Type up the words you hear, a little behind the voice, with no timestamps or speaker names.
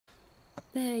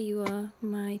There you are,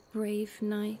 my brave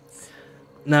knight.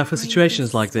 Now, for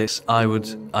situations like this, I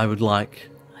would like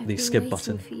the skip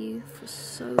button, For you for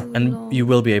so and long. you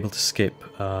will be able to skip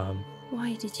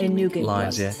Why did you In New Game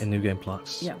lines, Plus. yeah, in New Game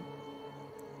Plus. Yeah.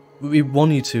 We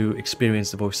want you to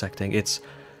experience the voice acting.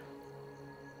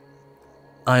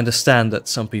 I understand that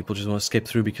some people just want to skip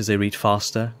through because they read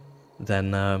faster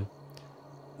than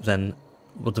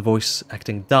what the voice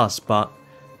acting does, but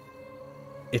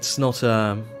it's not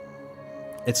a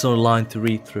line to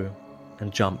read through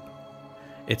and jump.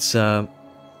 It's the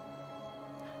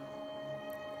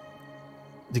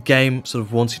game sort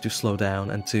of wants you to slow down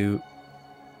and to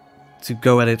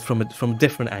go at it from a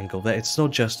different angle. That it's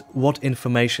not just what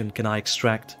information can I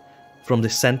extract from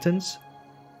this sentence,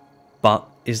 but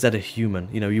is that a human?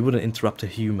 You know, you wouldn't interrupt a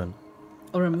human.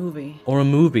 Or a movie. Or a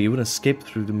movie, you wouldn't skip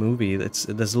through the movie.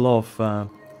 There's a lot of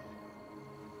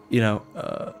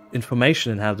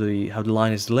information in how the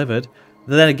line is delivered.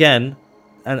 But then again,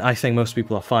 and I think most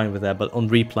people are fine with that, but on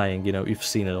replaying, you know, you've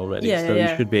seen it already, so you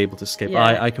should be able to skip.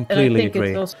 Yeah. I completely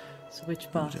agree.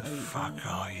 Which part? Who the fuck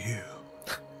are you?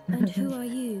 And who are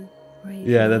you, brave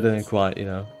Yeah, that knight? didn't quite, you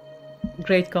know.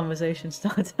 Great conversation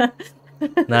starter.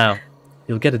 Now,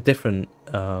 you'll get a different.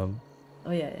 Oh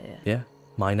yeah. Yeah,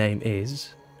 my name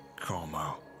is.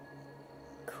 Cormo.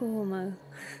 Cormo.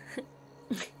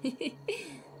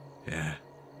 Yeah,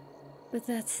 But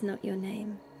that's not your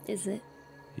name, is it?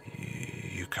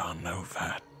 you can't know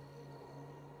that.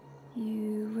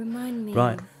 You remind me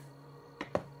Right.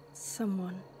 of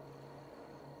someone.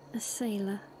 A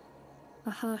sailor. A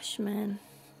harsh man.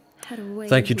 Had a way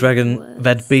Thank you, with Dragon words.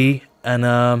 Ved B, and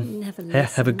Never yeah,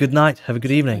 have a listened good night, have a good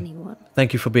to evening. anyone.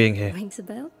 Thank you for being here. Rings a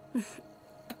bell?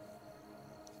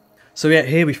 So yeah,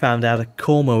 here we found out that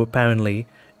Cormo apparently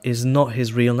is not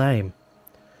his real name.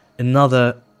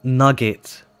 Another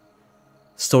nugget,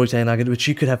 storytelling nugget, which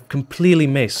you could have completely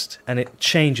missed, and it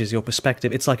changes your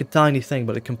perspective. It's like a tiny thing,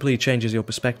 but it completely changes your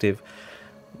perspective.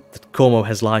 That Cormo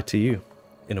has lied to you,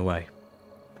 in a way.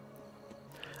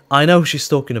 I know who she's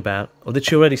talking about. Or did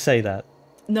she already say that?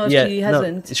 No, Yeah, she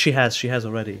hasn't. No, she has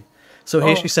already. So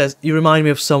here Oh. she says, you remind me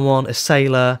of someone, a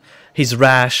sailor, he's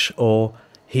rash, or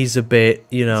he's a bit,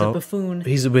 you He's know, a buffoon.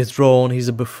 he's withdrawn, he's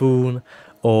a buffoon,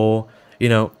 or, you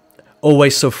know,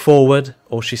 always so forward,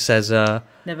 or she says,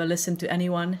 Never listen to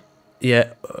anyone.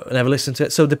 yeah, never listen to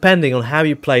it. So depending on how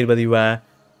you played, whether you were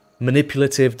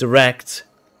manipulative, direct,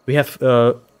 we have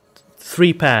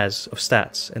 3 pairs of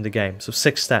stats in the game, so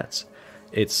 6 stats.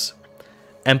 It's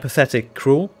empathetic,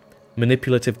 cruel,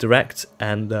 manipulative, direct,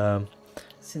 and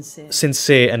Sincere.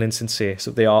 sincere and insincere.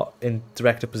 So they are in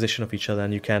direct opposition of each other,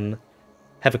 and you can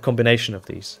have a combination of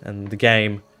these, and the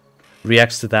game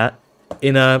reacts to that.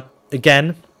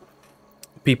 Again,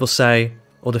 people say,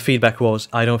 or the feedback was,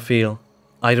 I don't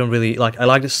really like, I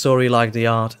like the story, like the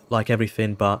art, like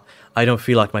everything, but I don't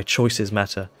feel like my choices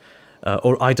matter,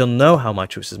 or I don't know how my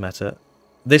choices matter.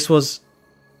 This was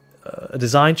a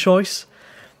design choice.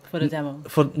 For the demo.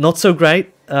 For not so great,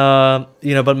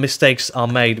 you know, but mistakes are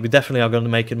made. We definitely are going to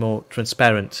make it more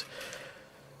transparent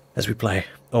as we play,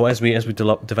 or as we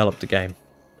develop the game.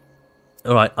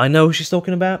 All right, I know who she's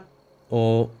talking about,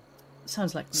 or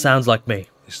Sounds like me. sounds like me.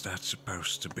 Is that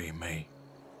supposed to be me?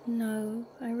 No,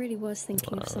 I really was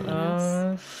thinking of someone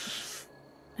else.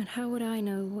 And how would I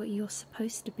know what you're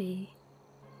supposed to be?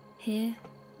 Here,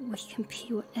 we can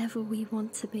be whatever we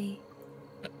want to be.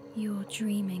 You're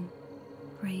dreaming,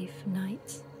 brave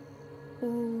knight. All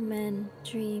men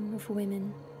dream of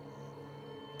women.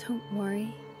 Don't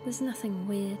worry, there's nothing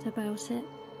weird about it.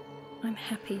 I'm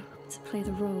happy to play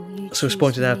the role you choose. So it's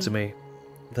pointed out to me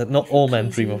that not all men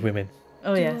dream of women.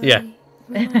 Oh yeah. Do Yeah.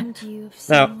 I remind you of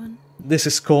Now, someone? this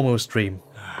is Cormo's dream,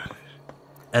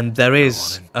 and there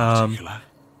is No one in particular.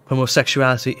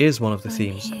 homosexuality is one of the I'm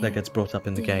themes here, that gets brought up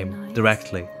in the day and game night.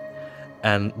 directly,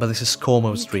 but this is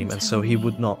Cormo's You can dream, and tell so he me.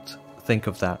 would not think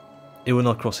of that. It would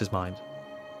not cross his mind.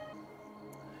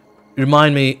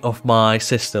 Remind me of my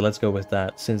sister. Let's go with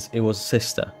that, since it was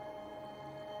sister.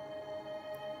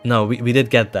 No, we did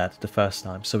get that the first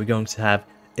time, so we're going to have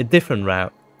a different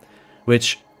route,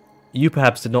 which you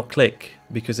perhaps did not click,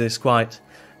 because it's quite...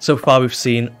 So far we've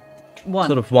seen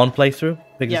sort of one playthrough,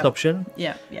 biggest Yeah. option,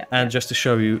 Yeah. and just to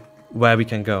show you where we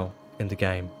can go in the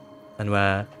game, and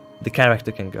where the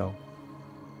character can go.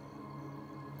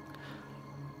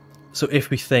 So if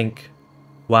we think,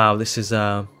 wow, this is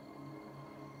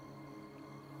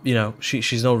you know,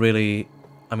 she's not really...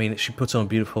 I mean, she puts on a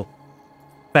beautiful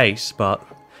face, but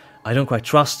I don't quite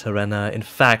trust her, and in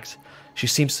fact, she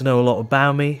seems to know a lot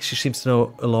about me. She seems to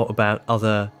know a lot about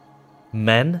other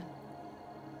men.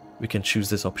 We can choose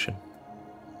this option.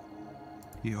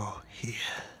 You're here.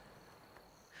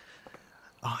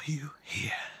 Are you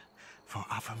here for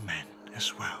other men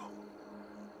as well?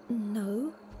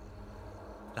 No.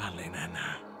 Darling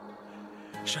Anna,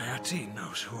 Shayati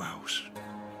knows who else.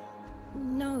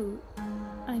 No.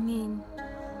 I mean,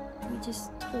 we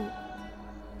just talk.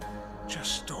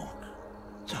 Just talk.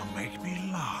 Don't make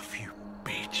me laugh, you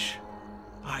bitch.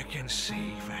 I can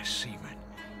see their semen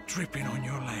dripping on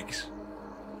your legs.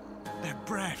 Their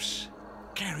breaths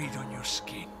carried on your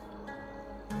skin.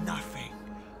 Nothing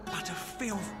but a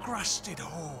filth-crusted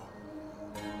whore.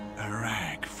 A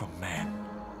rag for men,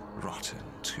 rotten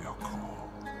to your core.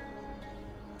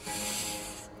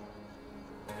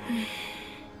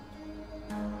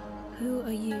 Who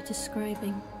are you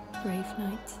describing, brave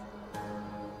knight?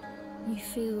 You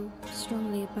feel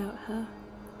strongly about her.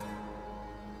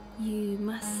 You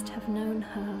must have known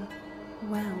her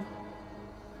well.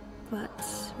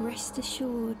 But rest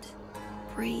assured,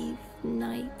 brave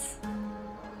knight,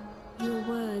 your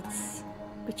words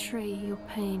betray your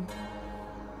pain,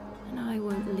 and I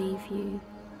won't leave you,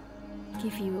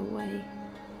 give you away,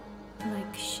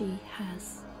 like she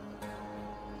has.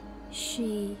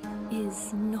 She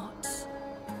is not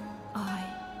I.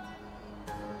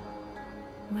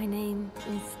 My name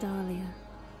is Dalia,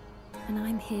 and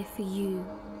I'm here for you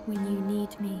when you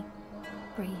need me,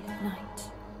 brave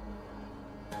knight.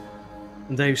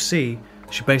 And there you see,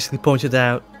 she basically pointed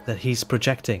out that he's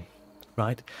projecting,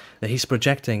 right? That he's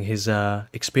projecting his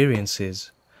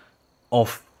experiences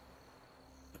of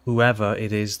whoever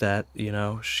it is that, you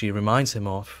know, she reminds him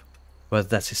of, whether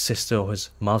that's his sister or his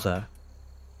mother.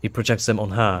 He projects them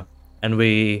on her, and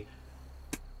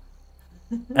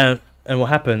and what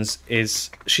happens is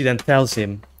she then tells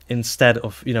him, instead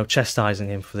of, you know, chastising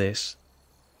him for this,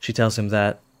 she tells him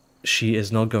that she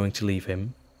is not going to leave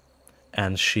him,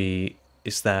 and she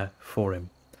is there for him,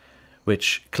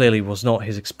 which clearly was not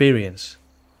his experience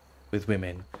with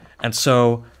women. And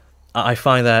so I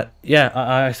find that, yeah,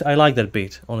 I like that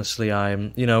beat. Honestly,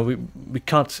 you know, we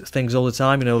cut things all the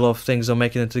time. You know, a lot of things don't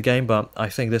make it into the game, but I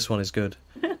think this one is good.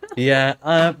 Yeah,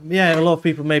 a lot of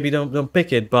people maybe don't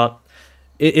pick it, but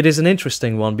it is an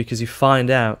interesting one because you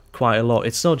find out quite a lot.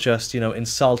 It's not just, you know,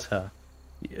 insult her.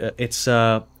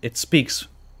 It speaks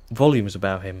volumes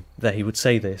about him that he would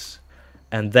say this,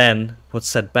 and then what's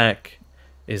said back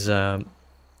is, you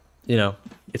know,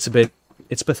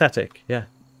 it's pathetic. Yeah,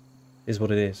 is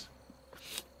what it is.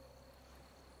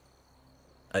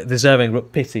 Deserving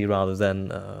pity rather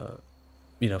than,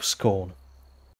 you know, scorn.